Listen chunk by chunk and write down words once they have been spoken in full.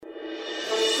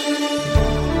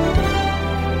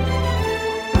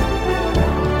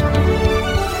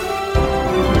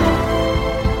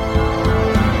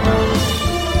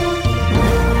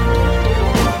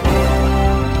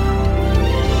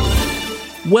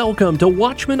Welcome to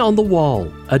Watchmen on the Wall,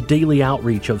 a daily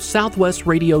outreach of Southwest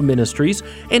Radio Ministries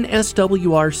and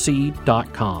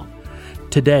SWRC.com.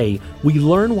 Today, we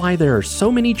learn why there are so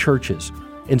many churches,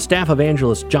 and Staff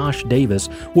Evangelist Josh Davis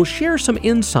will share some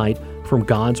insight from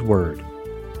God's Word.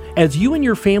 As you and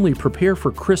your family prepare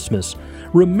for Christmas,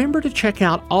 remember to check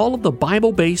out all of the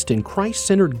Bible-based and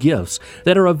Christ-centered gifts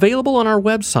that are available on our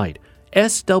website,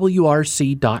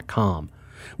 SWRC.com.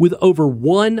 With over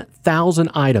 1,000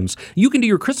 items, you can do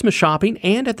your Christmas shopping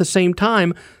and at the same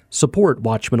time support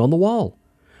Watchmen on the Wall.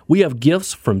 We have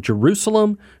gifts from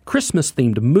Jerusalem,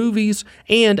 Christmas-themed movies,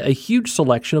 and a huge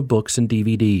selection of books and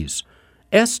DVDs.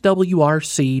 SWRC.com.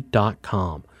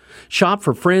 Shop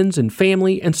for friends and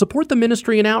family and support the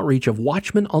ministry and outreach of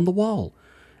Watchmen on the Wall.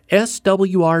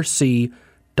 SWRC.com.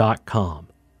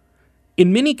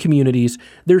 In many communities,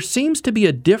 there seems to be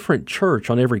a different church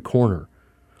on every corner.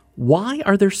 Why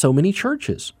are there so many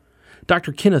churches?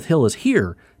 Dr. Kenneth Hill is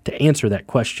here to answer that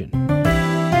question.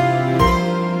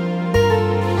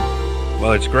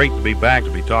 Well, it's great to be back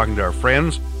to be talking to our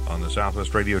friends on the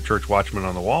Southwest Radio Church Watchmen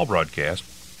on the Wall broadcast.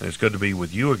 And it's good to be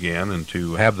with you again and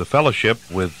to have the fellowship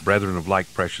with brethren of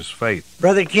like precious faith.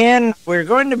 Brother Ken, we're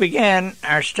going to begin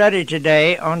our study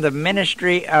today on the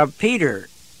ministry of Peter.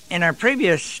 In our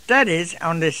previous studies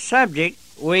on this subject,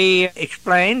 we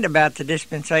explained about the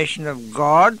dispensation of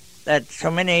God, that so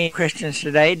many Christians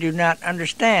today do not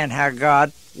understand how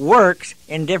God works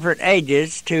in different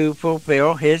ages to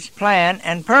fulfill His plan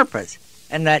and purpose.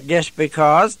 And that just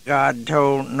because God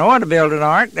told Noah to build an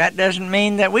ark, that doesn't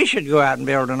mean that we should go out and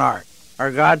build an ark. Or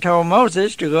God told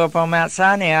Moses to go up on Mount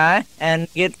Sinai and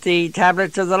get the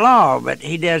tablets of the law, but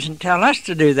He doesn't tell us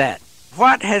to do that.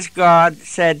 What has God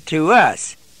said to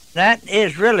us? That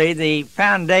is really the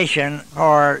foundation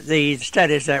for the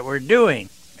studies that we're doing.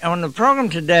 On the program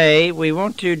today, we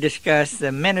want to discuss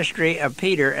the ministry of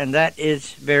Peter, and that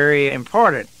is very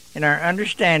important in our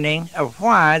understanding of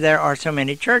why there are so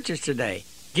many churches today.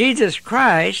 Jesus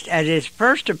Christ, at His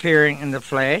first appearing in the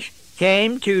flesh,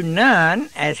 came to none,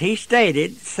 as He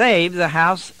stated, save the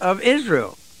house of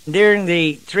Israel. During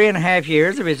the 3.5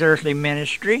 years of His earthly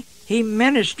ministry, He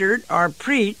ministered or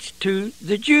preached to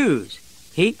the Jews.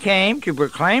 He came to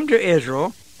proclaim to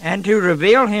Israel and to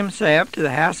reveal Himself to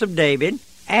the house of David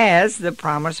as the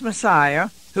promised Messiah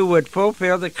who would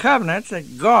fulfill the covenants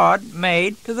that God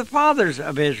made to the fathers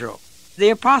of Israel. The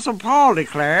Apostle Paul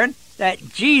declared that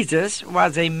Jesus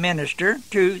was a minister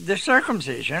to the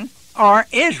circumcision, or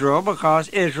Israel, because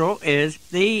Israel is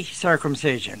the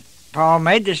circumcision. Paul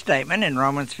made this statement in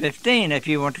Romans 15, if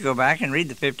you want to go back and read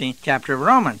the 15th chapter of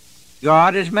Romans.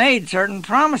 God has made certain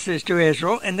promises to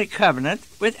Israel in the covenant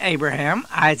with Abraham,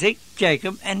 Isaac,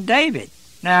 Jacob, and David.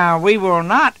 Now, we will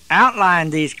not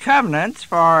outline these covenants,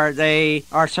 for they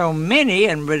are so many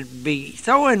and would be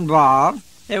so involved,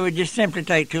 it would just simply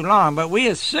take too long. But we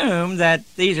assume that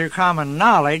these are common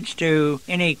knowledge to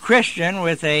any Christian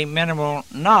with a minimal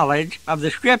knowledge of the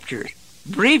Scriptures.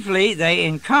 Briefly, they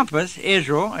encompass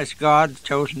Israel as God's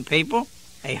chosen people,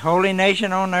 a holy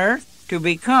nation on earth, to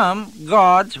become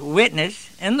God's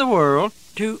witness in the world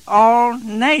to all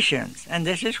nations. And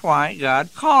this is why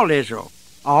God called Israel.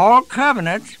 All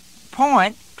covenants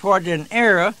point toward an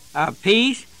era of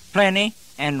peace, plenty,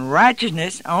 and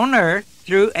righteousness on earth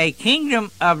through a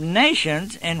kingdom of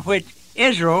nations in which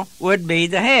Israel would be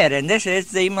the head. And this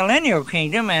is the millennial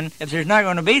kingdom, and if there's not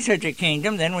going to be such a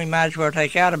kingdom, then we might as well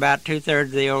take out about 2/3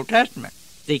 of the Old Testament.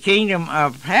 The kingdom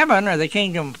of heaven, or the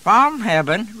kingdom from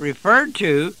heaven, referred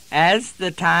to as the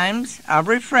times of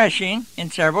refreshing in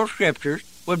several scriptures,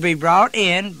 would be brought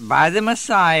in by the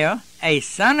Messiah, a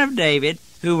son of David,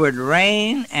 who would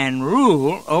reign and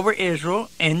rule over Israel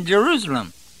in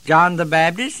Jerusalem. John the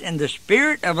Baptist, in the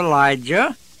spirit of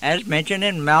Elijah, as mentioned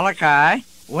in Malachi,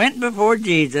 went before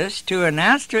Jesus to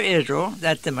announce to Israel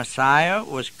that the Messiah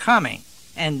was coming.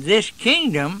 And this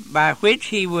kingdom by which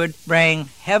He would bring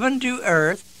heaven to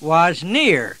earth was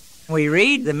near. We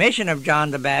read the mission of John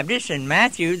the Baptist in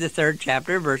Matthew, the 3rd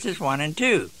chapter, verses 1 and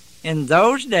 2. In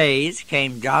those days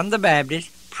came John the Baptist,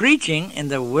 preaching in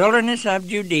the wilderness of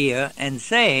Judea, and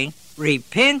saying,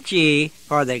 Repent ye,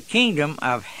 for the kingdom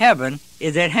of heaven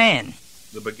is at hand.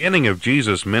 The beginning of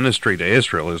Jesus' ministry to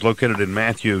Israel is located in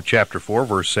Matthew chapter 4,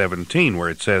 verse 17, where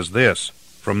it says this,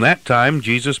 From that time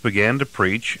Jesus began to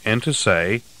preach and to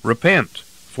say, Repent,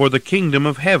 for the kingdom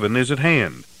of heaven is at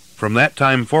hand. From that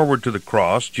time forward to the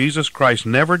cross, Jesus Christ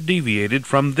never deviated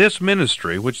from this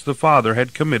ministry which the Father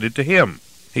had committed to Him.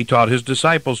 He taught His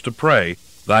disciples to pray,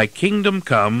 Thy kingdom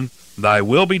come, Thy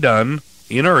will be done,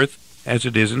 in earth as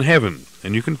it is in heaven.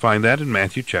 And you can find that in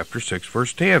Matthew chapter 6,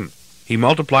 verse 10. He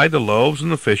multiplied the loaves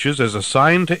and the fishes as a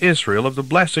sign to Israel of the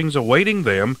blessings awaiting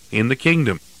them in the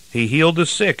kingdom. He healed the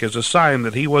sick as a sign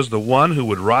that he was the one who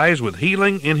would rise with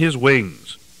healing in his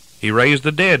wings. He raised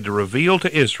the dead to reveal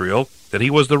to Israel that he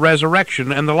was the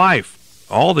resurrection and the life.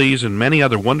 All these and many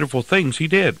other wonderful things he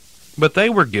did. But they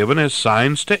were given as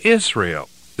signs to Israel,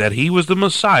 that he was the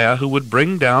Messiah who would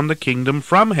bring down the kingdom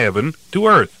from heaven to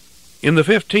earth. In the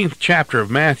 15th chapter of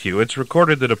Matthew, it's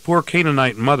recorded that a poor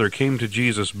Canaanite mother came to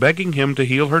Jesus begging him to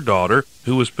heal her daughter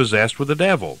who was possessed with the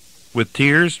devil. With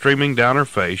tears streaming down her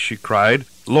face, she cried,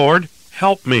 "Lord,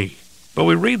 help me." But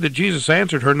we read that Jesus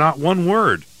answered her not one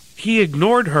word. He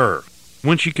ignored her.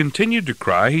 When she continued to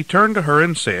cry, he turned to her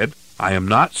and said, "I am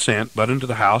not sent but into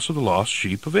the house of the lost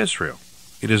sheep of Israel.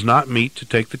 It is not meet to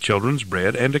take the children's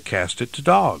bread and to cast it to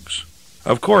dogs."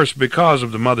 Of course, because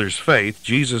of the mother's faith,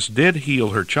 Jesus did heal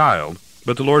her child,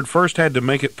 but the Lord first had to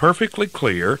make it perfectly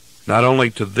clear, not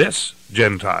only to this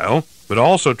Gentile, but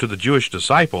also to the Jewish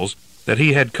disciples, that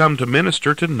he had come to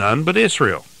minister to none but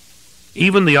Israel.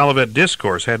 Even the Olivet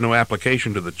Discourse had no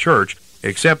application to the church,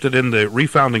 except that in the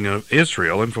refounding of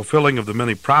Israel and fulfilling of the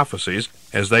many prophecies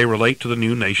as they relate to the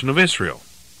new nation of Israel.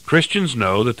 Christians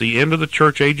know that the end of the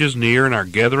church age is near, and our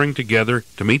gathering together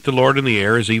to meet the Lord in the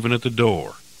air is even at the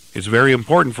door. It's very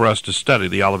important for us to study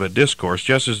the Olivet Discourse,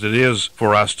 just as it is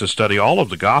for us to study all of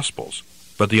the Gospels.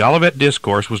 But the Olivet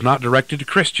Discourse was not directed to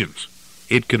Christians.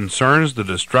 It concerns the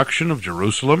destruction of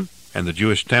Jerusalem and the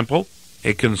Jewish temple.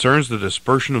 It concerns the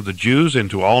dispersion of the Jews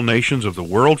into all nations of the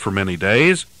world for many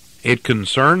days. It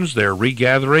concerns their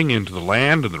regathering into the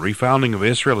land and the refounding of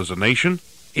Israel as a nation.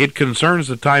 It concerns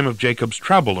the time of Jacob's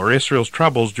trouble, or Israel's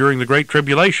troubles during the Great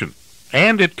Tribulation.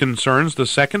 And it concerns the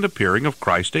second appearing of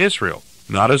Christ to Israel,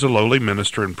 not as a lowly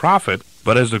minister and prophet,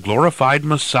 but as the glorified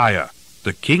Messiah,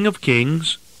 the King of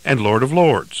Kings and Lord of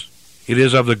Lords. It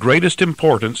is of the greatest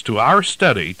importance to our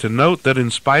study to note that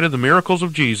in spite of the miracles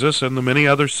of Jesus and the many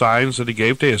other signs that he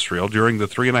gave to Israel during the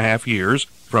 3.5 years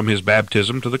from his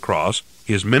baptism to the cross,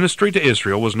 his ministry to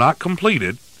Israel was not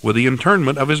completed with the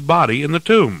internment of his body in the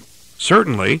tomb.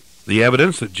 Certainly, the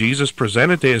evidence that Jesus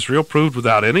presented to Israel proved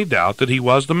without any doubt that he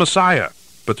was the Messiah.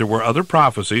 But there were other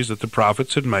prophecies that the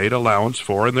prophets had made allowance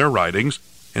for in their writings,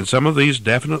 and some of these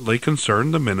definitely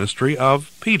concerned the ministry of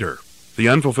Peter. The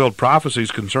unfulfilled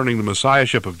prophecies concerning the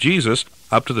Messiahship of Jesus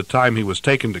up to the time he was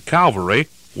taken to Calvary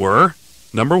were,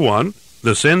 number 1,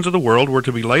 the sins of the world were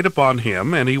to be laid upon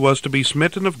him, and he was to be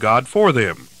smitten of God for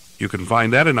them. You can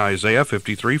find that in Isaiah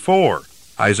 53:4.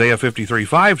 Isaiah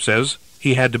 53:5 says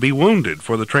he had to be wounded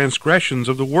for the transgressions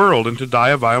of the world and to die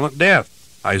a violent death.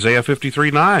 Isaiah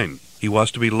 53:9. He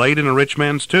was to be laid in a rich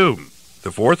man's tomb.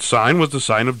 The fourth sign was the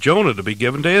sign of Jonah to be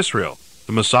given to Israel.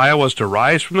 The Messiah was to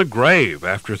rise from the grave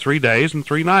after 3 days and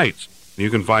 3 nights. You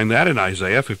can find that in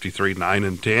Isaiah 53:9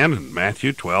 and 10 and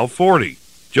Matthew 12:40.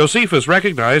 Josephus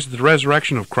recognized that the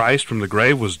resurrection of Christ from the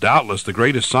grave was doubtless the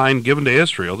greatest sign given to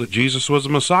Israel that Jesus was the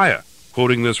Messiah.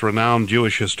 Quoting this renowned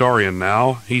Jewish historian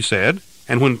now, he said,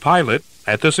 "And when Pilate,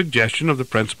 at the suggestion of the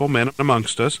principal men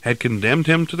amongst us, had condemned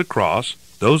him to the cross,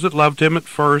 those that loved him at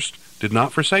first did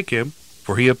not forsake him,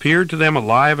 for he appeared to them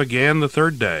alive again the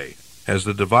 3rd day, as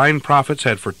the divine prophets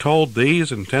had foretold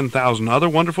these and 10,000 other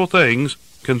wonderful things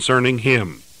concerning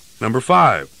him." Number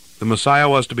 5, the Messiah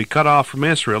was to be cut off from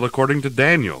Israel according to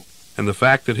Daniel, and the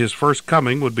fact that his first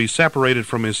coming would be separated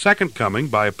from his second coming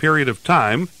by a period of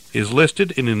time is listed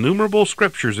in innumerable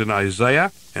scriptures in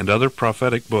Isaiah and other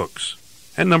prophetic books.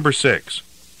 And number 6,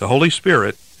 the Holy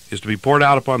Spirit is to be poured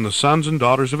out upon the sons and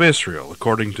daughters of Israel,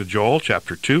 according to Joel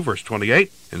chapter 2, verse 28,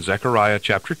 and Zechariah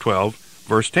chapter 12,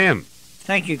 verse 10.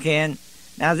 Thank you, Ken.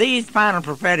 Now, these final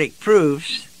prophetic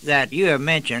proofs that you have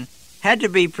mentioned had to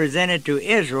be presented to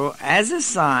Israel as a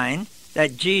sign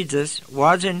that Jesus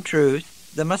was in truth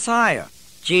the Messiah.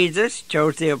 Jesus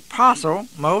chose the apostle,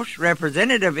 most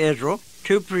representative of Israel,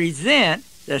 to present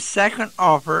the second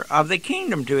offer of the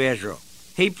kingdom to Israel.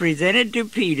 He presented to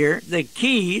Peter the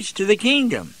keys to the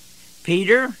kingdom.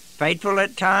 Peter, faithful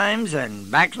at times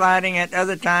and backsliding at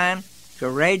other times,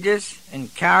 courageous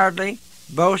and cowardly,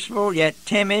 boastful yet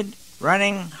timid,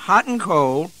 running hot and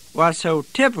cold, was so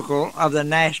typical of the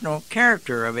national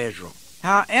character of Israel.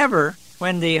 However,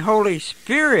 when the Holy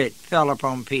Spirit fell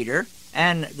upon Peter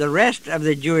and the rest of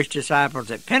the Jewish disciples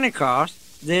at Pentecost,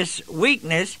 this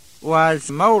weakness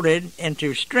was molded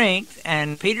into strength,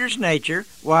 and Peter's nature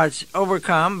was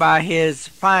overcome by his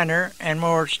finer and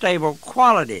more stable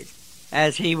qualities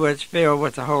as he was filled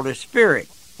with the Holy Spirit.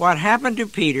 What happened to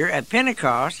Peter at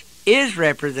Pentecost is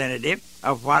representative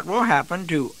of what will happen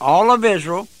to all of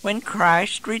Israel when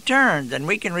Christ returns, and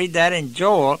we can read that in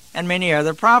Joel and many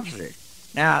other prophecies.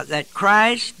 Now, that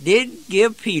Christ did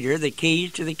give Peter the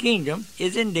keys to the kingdom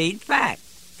is indeed fact.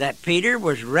 That Peter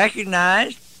was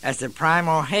recognized as the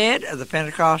primal head of the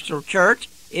Pentecostal church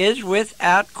is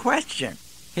without question.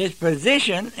 His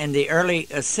position in the early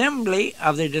assembly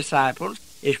of the disciples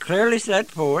is clearly set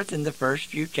forth in the first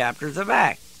few chapters of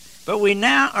Acts. But we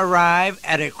now arrive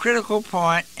at a critical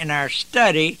point in our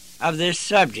study of this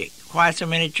subject. Why so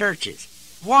many churches?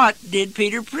 What did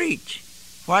Peter preach?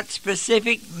 What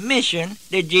specific mission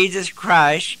did Jesus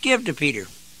Christ give to Peter?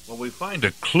 Well, we find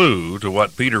a clue to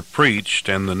what Peter preached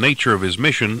and the nature of his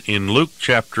mission in Luke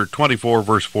chapter 24,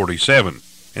 verse 47.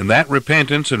 And that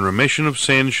repentance and remission of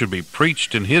sins should be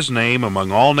preached in his name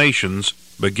among all nations,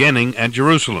 beginning at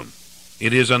Jerusalem.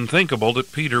 It is unthinkable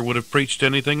that Peter would have preached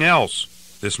anything else.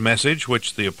 This message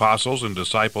which the apostles and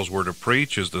disciples were to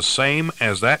preach is the same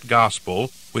as that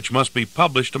gospel which must be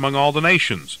published among all the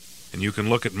nations. And you can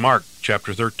look at Mark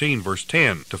chapter 13, verse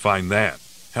 10 to find that.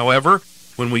 However,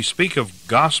 when we speak of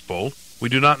gospel, we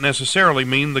do not necessarily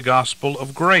mean the gospel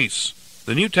of grace.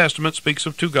 The New Testament speaks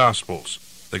of two gospels,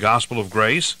 the gospel of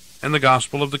grace and the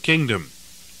gospel of the kingdom.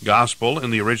 Gospel in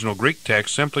the original Greek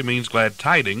text simply means glad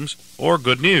tidings or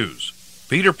good news.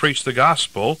 Peter preached the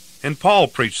gospel and Paul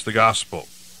preached the gospel.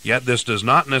 Yet this does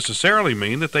not necessarily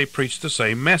mean that they preached the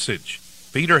same message.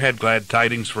 Peter had glad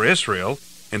tidings for Israel,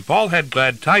 and Paul had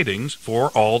glad tidings for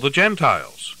all the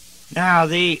Gentiles. Now,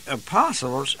 the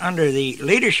apostles, under the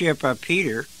leadership of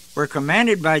Peter, were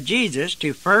commanded by Jesus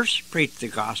to first preach the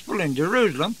gospel in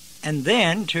Jerusalem and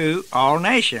then to all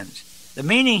nations. The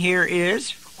meaning here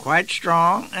is quite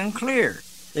strong and clear.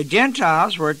 The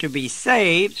Gentiles were to be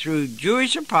saved through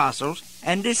Jewish apostles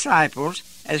and disciples,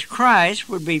 as Christ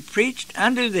would be preached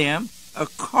unto them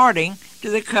according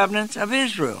to the covenants of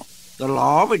Israel. The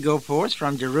law would go forth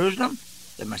from Jerusalem,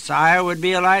 the Messiah would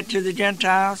be a light to the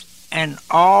Gentiles, and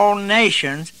all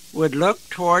nations would look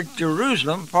toward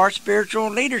Jerusalem for spiritual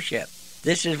leadership.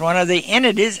 This is one of the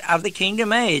entities of the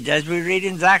kingdom age, as we read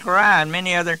in Zechariah and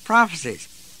many other prophecies.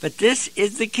 But this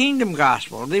is the kingdom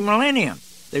gospel, the millennium.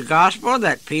 The gospel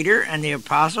that Peter and the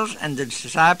apostles and the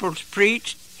disciples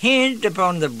preached hinged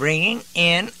upon the bringing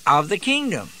in of the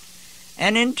kingdom,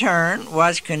 and in turn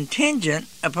was contingent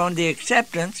upon the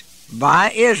acceptance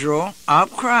by Israel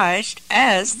of Christ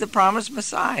as the promised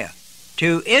Messiah.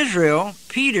 To Israel,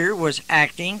 Peter was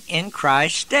acting in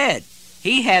Christ's stead.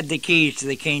 He had the keys to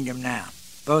the kingdom now.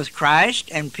 Both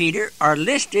Christ and Peter are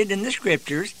listed in the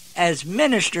Scriptures as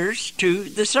ministers to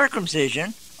the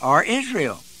circumcision, or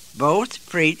Israel. Both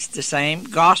preached the same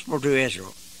gospel to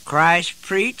Israel. Christ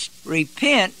preached,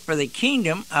 "Repent, for the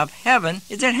kingdom of heaven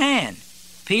is at hand."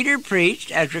 Peter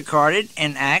preached, as recorded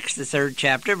in Acts, the 3rd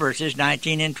chapter, verses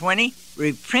 19 and 20,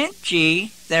 "Repent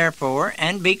ye, therefore,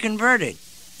 and be converted,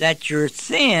 that your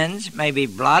sins may be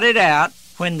blotted out,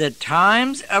 when the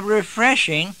times of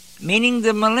refreshing," meaning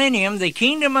the millennium, the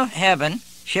kingdom of heaven,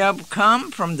 "shall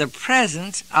come from the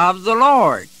presence of the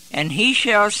Lord, and he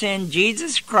shall send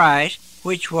Jesus Christ,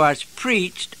 which was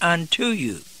preached unto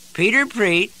you." Peter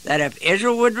preached that if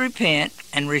Israel would repent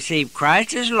and receive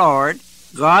Christ as Lord,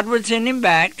 God would send him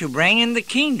back to bring in the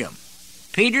kingdom.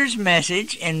 Peter's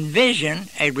message envisioned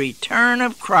a return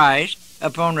of Christ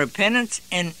upon repentance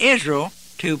in Israel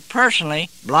to personally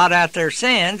blot out their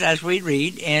sins, as we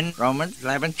read in Romans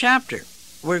 11th chapter.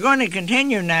 We're going to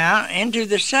continue now into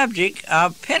the subject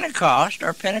of Pentecost,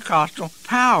 or Pentecostal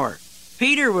power.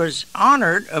 Peter was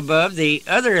honored above the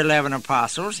other 11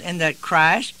 apostles in that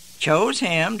Christ chose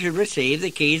him to receive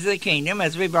the keys of the kingdom,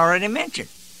 as we've already mentioned.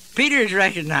 Peter is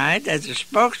recognized as a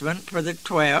spokesman for the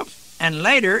 12, and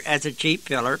later as a chief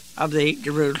pillar of the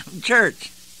Jerusalem church.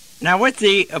 Now, with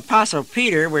the apostle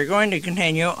Peter, we're going to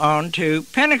continue on to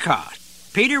Pentecost.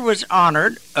 Peter was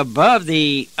honored above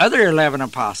the other 11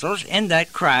 apostles in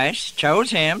that Christ chose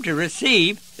him to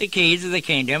receive the keys of the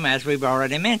kingdom, as we've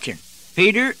already mentioned.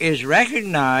 Peter is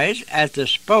recognized as the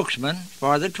spokesman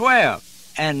for the 12,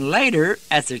 and later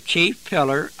as the chief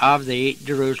pillar of the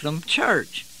Jerusalem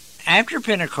church. After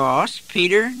Pentecost,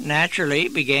 Peter naturally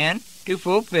began to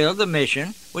fulfill the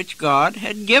mission which God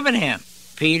had given him.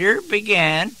 Peter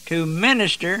began to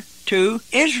minister to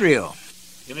Israel.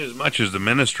 Inasmuch as the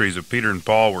ministries of Peter and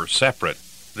Paul were separate,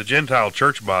 the Gentile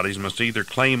church bodies must either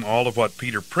claim all of what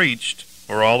Peter preached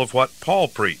or all of what Paul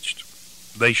preached.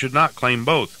 They should not claim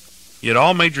both. Yet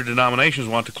all major denominations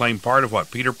want to claim part of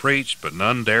what Peter preached, but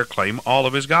none dare claim all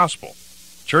of his gospel.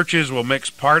 Churches will mix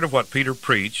part of what Peter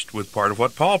preached with part of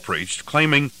what Paul preached,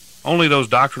 claiming only those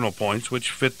doctrinal points which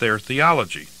fit their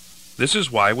theology. This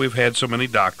is why we've had so many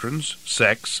doctrines,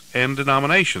 sects, and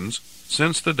denominations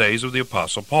since the days of the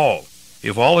Apostle Paul.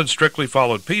 If all had strictly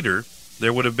followed Peter,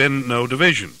 there would have been no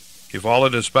division. If all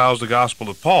had espoused the gospel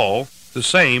of Paul, the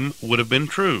same would have been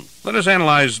true. Let us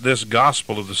analyze this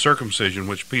gospel of the circumcision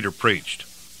which Peter preached.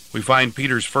 We find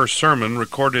Peter's first sermon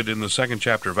recorded in the 2nd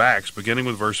chapter of Acts, beginning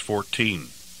with verse 14.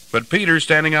 But Peter,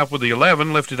 standing up with the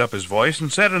 11, lifted up his voice,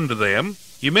 and said unto them,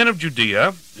 Ye men of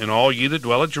Judea, and all ye that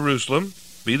dwell at Jerusalem,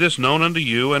 be this known unto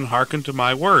you, and hearken to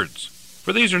my words.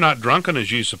 For these are not drunken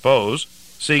as ye suppose,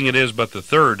 seeing it is but the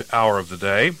 3rd hour of the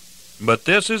day. But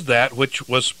this is that which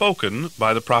was spoken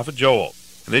by the prophet Joel.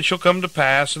 And it shall come to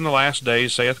pass in the last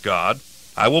days, saith God,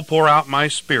 I will pour out my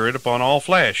Spirit upon all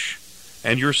flesh.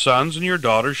 And your sons and your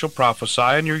daughters shall prophesy,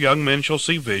 and your young men shall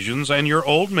see visions, and your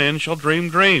old men shall dream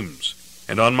dreams.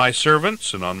 And on my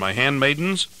servants and on my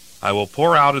handmaidens I will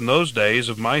pour out in those days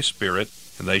of my Spirit,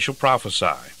 and they shall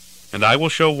prophesy. And I will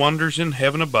show wonders in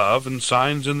heaven above, and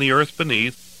signs in the earth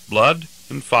beneath, blood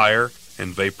and fire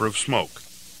and vapor of smoke.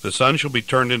 The sun shall be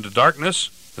turned into darkness,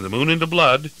 and the moon into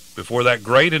blood, before that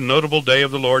great and notable day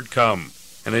of the Lord come.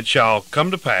 And it shall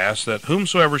come to pass that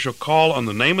whomsoever shall call on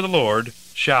the name of the Lord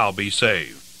shall be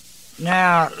saved.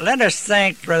 Now, let us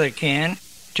think, Brother Ken,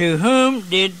 to whom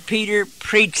did Peter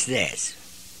preach this?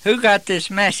 Who got this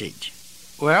message?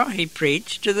 Well, he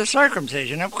preached to the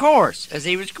circumcision, of course, as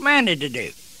he was commanded to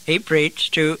do. He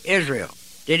preached to Israel.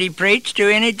 Did he preach to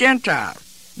any Gentile?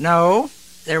 No,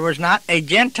 there was not a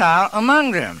Gentile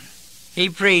among them. He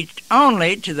preached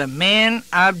only to the men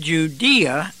of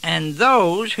Judea and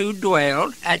those who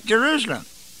dwelled at Jerusalem.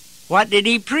 What did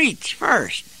he preach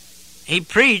first? He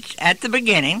preached at the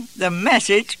beginning the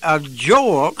message of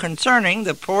Joel concerning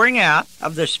the pouring out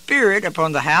of the Spirit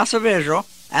upon the house of Israel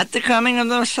at the coming of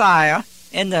the Messiah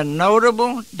in the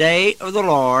notable day of the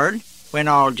Lord, when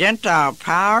all Gentile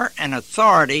power and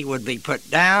authority would be put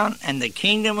down and the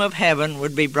kingdom of heaven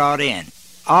would be brought in.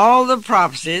 All the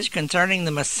prophecies concerning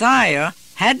the Messiah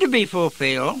had to be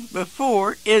fulfilled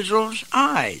before Israel's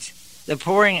eyes. The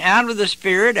pouring out of the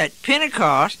Spirit at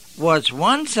Pentecost was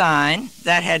one sign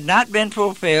that had not been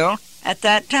fulfilled at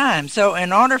that time. So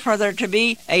in order for there to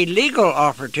be a legal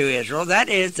offer to Israel, that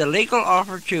is, the legal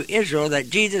offer to Israel that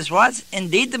Jesus was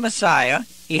indeed the Messiah,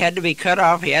 he had to be cut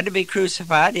off, he had to be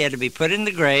crucified, he had to be put in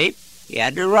the grave, he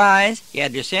had to rise, he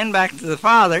had to ascend back to the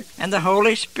Father, and the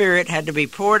Holy Spirit had to be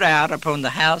poured out upon the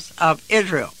house of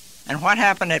Israel. And what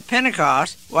happened at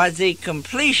Pentecost was the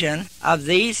completion of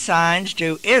these signs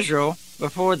to Israel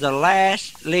before the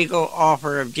last legal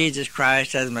offer of Jesus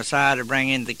Christ as Messiah to bring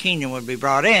in the kingdom would be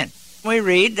brought in. We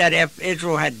read that if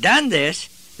Israel had done this,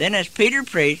 then as Peter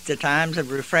preached, the times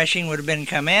of refreshing would have been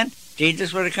come in,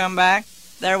 Jesus would have come back,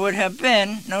 there would have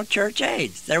been no church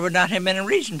age. There would not have been a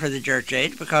reason for the church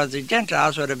age because the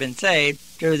Gentiles would have been saved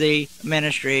through the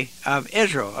ministry of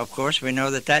Israel. Of course, we know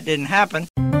that that didn't happen.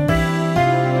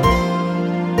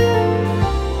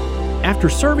 After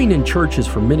serving in churches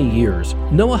for many years,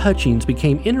 Noah Hutchings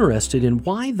became interested in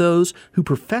why those who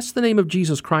profess the name of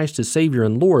Jesus Christ as Savior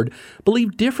and Lord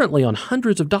believe differently on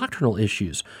hundreds of doctrinal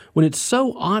issues when it's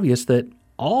so obvious that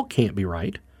all can't be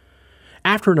right.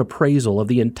 After an appraisal of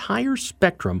the entire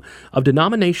spectrum of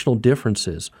denominational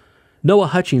differences, Noah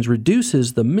Hutchings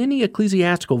reduces the many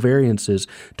ecclesiastical variances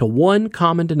to one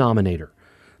common denominator: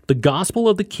 the gospel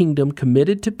of the kingdom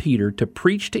committed to Peter to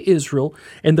preach to Israel,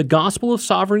 and the gospel of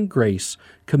sovereign grace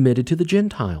committed to the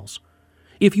Gentiles.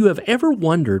 If you have ever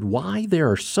wondered why there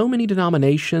are so many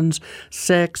denominations,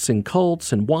 sects, and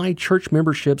cults, and why church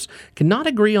memberships cannot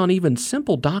agree on even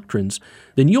simple doctrines,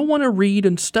 then you'll want to read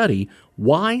and study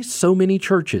Why So Many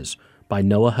Churches by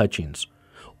Noah Hutchings.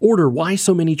 Order Why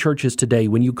So Many Churches today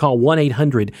when you call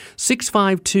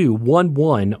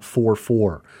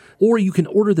 1-800-652-1144. Or you can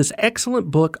order this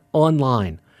excellent book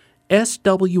online, swrc.com.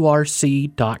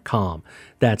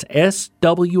 That's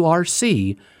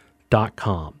swrc.com.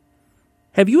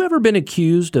 Have you ever been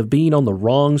accused of being on the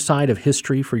wrong side of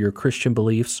history for your Christian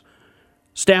beliefs?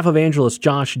 Staff Evangelist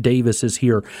Josh Davis is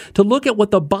here to look at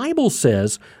what the Bible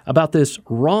says about this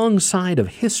wrong side of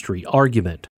history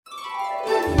argument.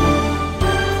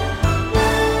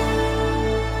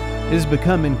 It has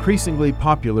become increasingly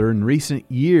popular in recent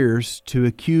years to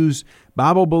accuse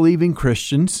Bible-believing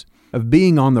Christians of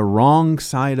being on the wrong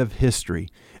side of history,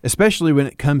 especially when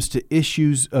it comes to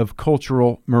issues of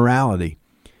cultural morality.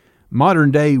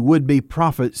 Modern-day would-be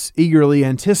prophets eagerly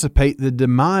anticipate the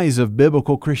demise of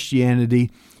biblical Christianity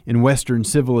in Western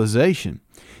civilization,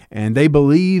 and they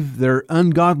believe their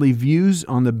ungodly views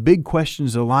on the big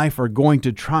questions of life are going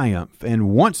to triumph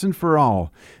and once and for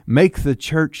all make the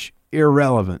church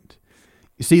irrelevant.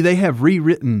 You see, they have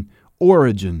rewritten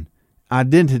origin,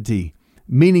 identity,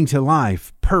 meaning to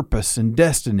life, purpose, and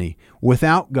destiny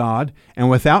without God and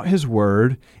without His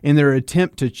Word in their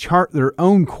attempt to chart their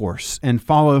own course and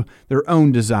follow their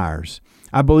own desires.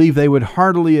 I believe they would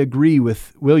heartily agree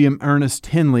with William Ernest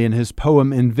Henley in his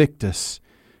poem Invictus.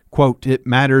 Quote, "It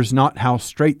matters not how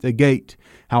strait the gate,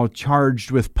 how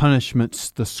charged with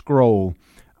punishments the scroll.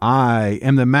 I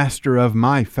am the master of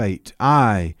my fate.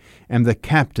 I am the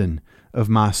captain of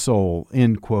my soul."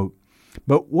 End quote.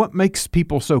 But what makes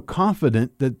people so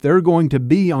confident that they're going to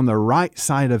be on the right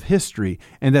side of history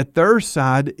and that their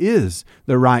side is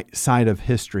the right side of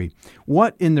history?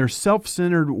 What in their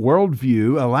self-centered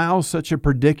worldview allows such a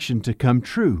prediction to come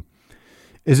true?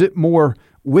 Is it more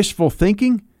wishful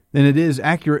thinking than it is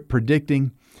accurate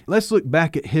predicting? Let's look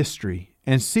back at history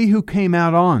and see who came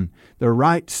out on the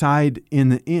right side in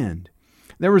the end.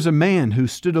 There was a man who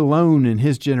stood alone in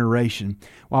his generation.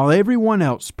 While everyone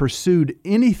else pursued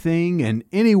anything and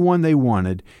anyone they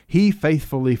wanted, he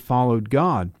faithfully followed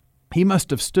God. He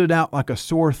must have stood out like a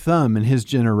sore thumb in his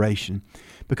generation,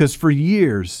 because for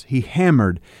years he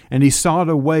hammered and he sawed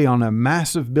away on a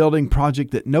massive building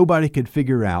project that nobody could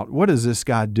figure out. What is this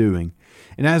guy doing?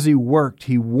 And as he worked,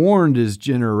 he warned his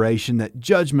generation that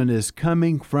judgment is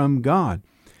coming from God.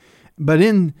 But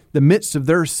in the midst of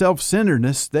their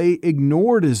self-centeredness, they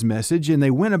ignored his message and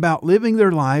they went about living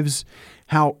their lives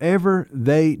however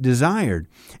they desired.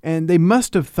 And they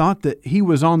must have thought that he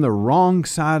was on the wrong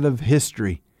side of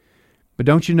history. But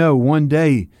don't you know, one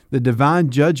day the divine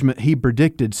judgment he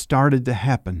predicted started to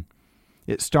happen.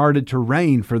 It started to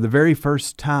rain for the very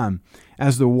first time.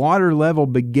 As the water level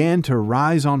began to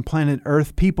rise on planet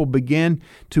Earth, people began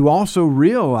to also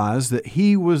realize that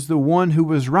he was the one who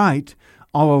was right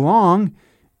all along,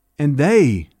 and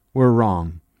they were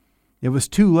wrong. It was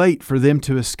too late for them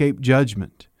to escape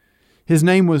judgment. His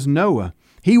name was Noah.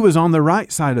 He was on the right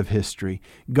side of history.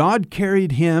 God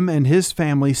carried him and his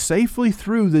family safely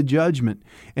through the judgment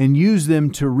and used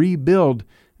them to rebuild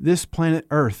this planet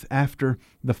Earth after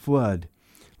the flood.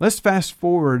 Let's fast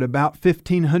forward about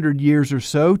 1,500 years or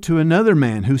so to another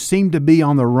man who seemed to be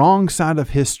on the wrong side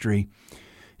of history.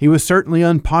 He was certainly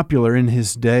unpopular in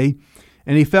his day,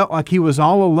 and he felt like he was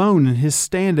all alone in his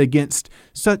stand against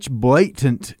such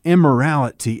blatant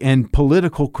immorality and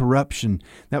political corruption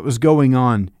that was going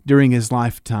on during his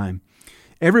lifetime.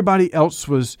 Everybody else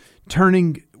was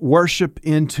turning worship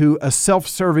into a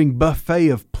self-serving buffet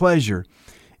of pleasure,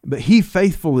 but he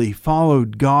faithfully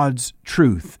followed God's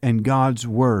truth and God's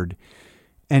word,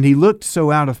 and he looked so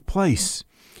out of place.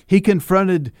 He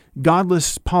confronted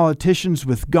godless politicians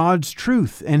with God's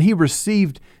truth, and he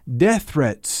received death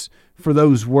threats for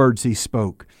those words he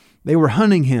spoke. They were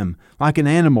hunting him like an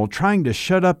animal, trying to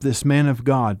shut up this man of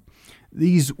God.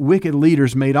 These wicked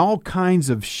leaders made all kinds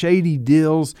of shady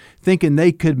deals, thinking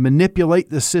they could manipulate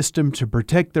the system to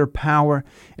protect their power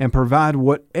and provide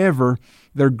whatever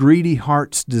their greedy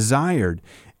hearts desired.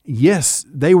 Yes,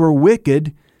 they were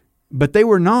wicked, but they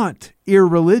were not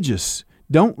irreligious.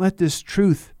 Don't let this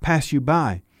truth pass you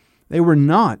by. They were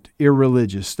not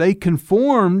irreligious. They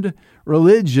conformed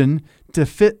religion to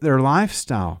fit their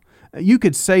lifestyle. You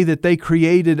could say that they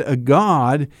created a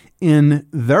God in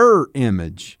their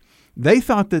image. They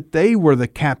thought that they were the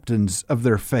captains of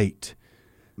their fate.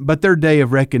 But their day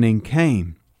of reckoning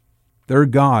came. Their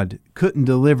God couldn't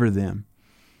deliver them.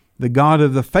 The God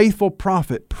of the faithful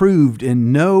prophet proved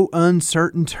in no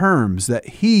uncertain terms that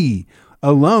He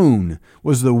alone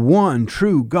was the one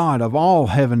true God of all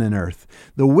heaven and earth.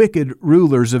 The wicked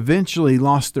rulers eventually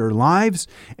lost their lives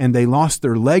and they lost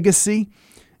their legacy,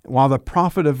 while the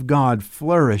prophet of God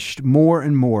flourished more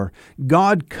and more.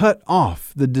 God cut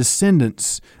off the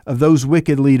descendants of those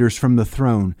wicked leaders from the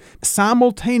throne.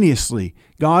 Simultaneously,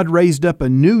 God raised up a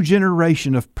new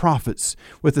generation of prophets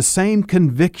with the same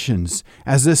convictions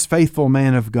as this faithful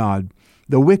man of God.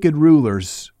 The wicked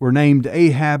rulers were named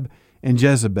Ahab and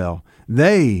Jezebel.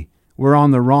 They were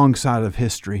on the wrong side of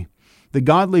history. The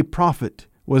godly prophet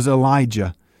was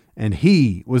Elijah, and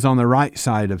he was on the right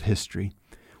side of history.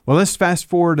 Well, let's fast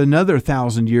forward another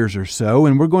 1,000 years or so,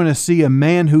 and we're going to see a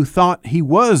man who thought he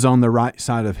was on the right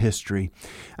side of history.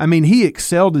 I mean, he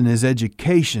excelled in his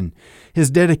education. His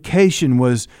dedication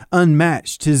was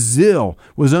unmatched. His zeal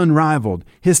was unrivaled.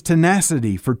 His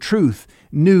tenacity for truth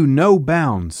knew no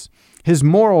bounds. His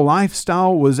moral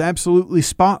lifestyle was absolutely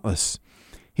spotless.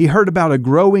 He heard about a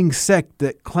growing sect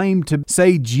that claimed to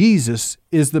say Jesus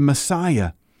is the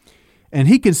Messiah, and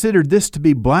he considered this to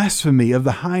be blasphemy of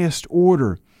the highest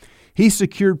order. He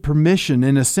secured permission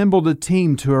and assembled a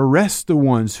team to arrest the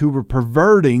ones who were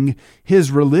perverting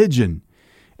his religion,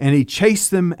 and he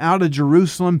chased them out of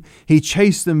Jerusalem. He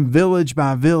chased them village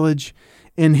by village,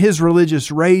 In his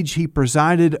religious rage, he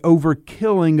presided over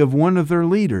killing of one of their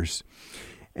leaders.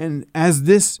 And as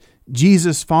this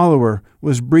Jesus follower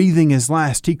was breathing his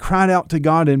last, he cried out to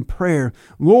God in prayer,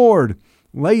 "Lord,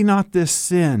 lay not this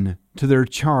sin to their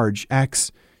charge."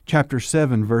 Acts chapter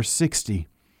 7, verse 60.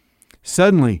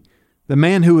 Suddenly, the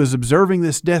man who was observing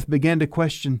this death began to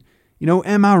question,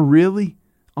 am I really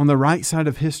on the right side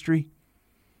of history?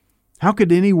 How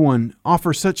could anyone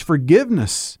offer such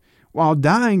forgiveness while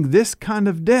dying this kind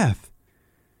of death?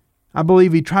 I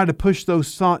believe he tried to push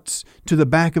those thoughts to the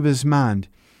back of his mind.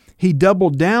 He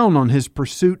doubled down on his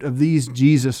pursuit of these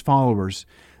Jesus followers,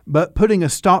 but putting a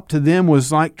stop to them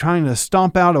was like trying to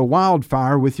stomp out a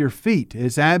wildfire with your feet.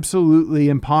 It's absolutely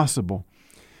impossible.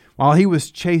 While he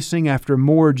was chasing after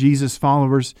more Jesus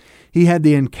followers, he had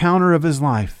the encounter of his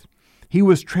life. He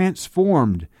was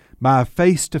transformed by a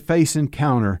face-to-face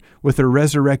encounter with the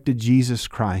resurrected Jesus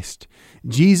Christ.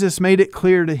 Jesus made it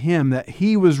clear to him that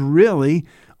he was really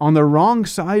on the wrong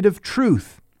side of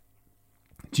truth.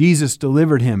 Jesus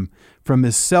delivered him from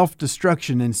his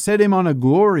self-destruction and set him on a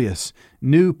glorious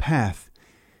new path.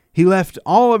 He left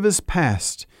all of his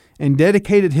past and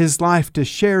dedicated his life to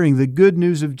sharing the good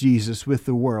news of Jesus with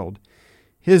the world.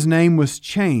 His name was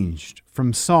changed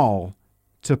from Saul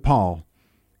to Paul.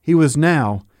 He was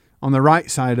now on the right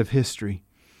side of history.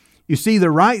 You see, the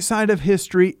right side of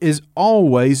history is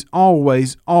always,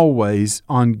 always, always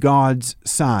on God's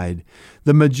side.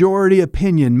 The majority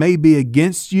opinion may be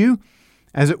against you,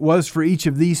 as it was for each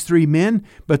of these three men,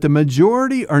 but the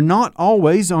majority are not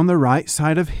always on the right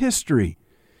side of history.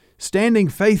 Standing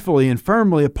faithfully and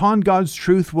firmly upon God's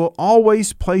truth will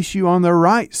always place you on the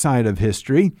right side of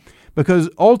history, because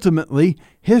ultimately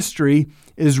history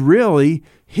is really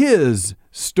His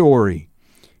story.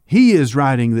 He is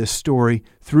writing this story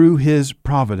through His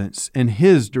providence and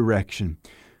His direction.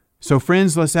 So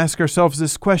friends, let's ask ourselves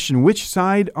this question: which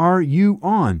side are you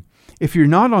on? If you're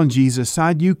not on Jesus'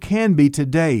 side, you can be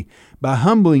today by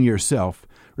humbling yourself,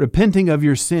 repenting of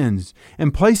your sins,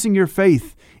 and placing your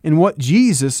faith in what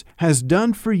Jesus has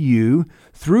done for you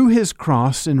through His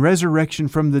cross and resurrection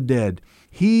from the dead.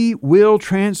 He will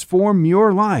transform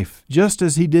your life, just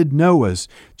as He did Noah's,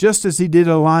 just as He did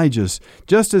Elijah's,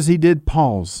 just as He did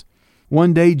Paul's.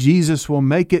 One day Jesus will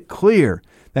make it clear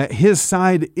that His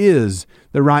side is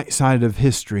the right side of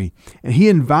history, and He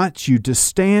invites you to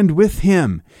stand with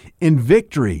Him in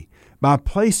victory by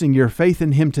placing your faith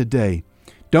in Him today.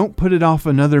 Don't put it off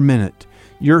another minute.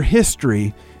 Your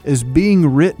history is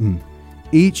being written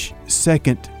each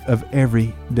second of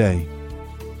every day.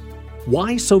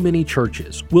 Why So Many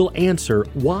Churches will answer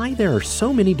why there are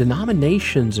so many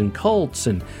denominations and cults,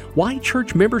 and why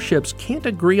church memberships can't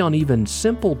agree on even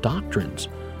simple doctrines.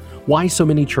 Why So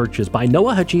Many Churches by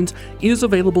Noah Hutchings is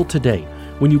available today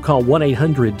when you call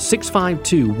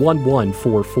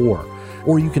 1-800-652-1144,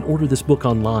 or you can order this book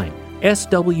online,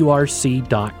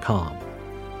 swrc.com.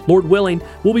 Lord willing,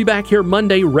 we'll be back here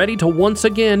Monday ready to once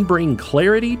again bring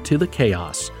clarity to the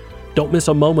chaos. Don't miss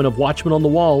a moment of Watchman on the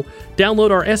Wall.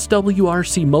 Download our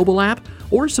SWRC mobile app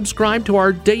or subscribe to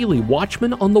our daily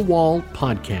Watchman on the Wall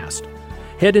podcast.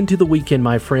 Head into the weekend,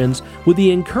 my friends, with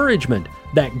the encouragement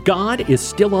that God is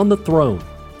still on the throne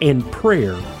and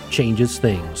prayer changes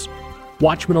things.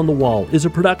 Watchman on the Wall is a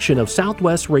production of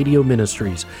Southwest Radio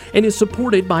Ministries and is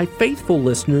supported by faithful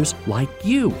listeners like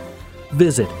you.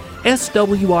 Visit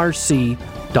swrc.com.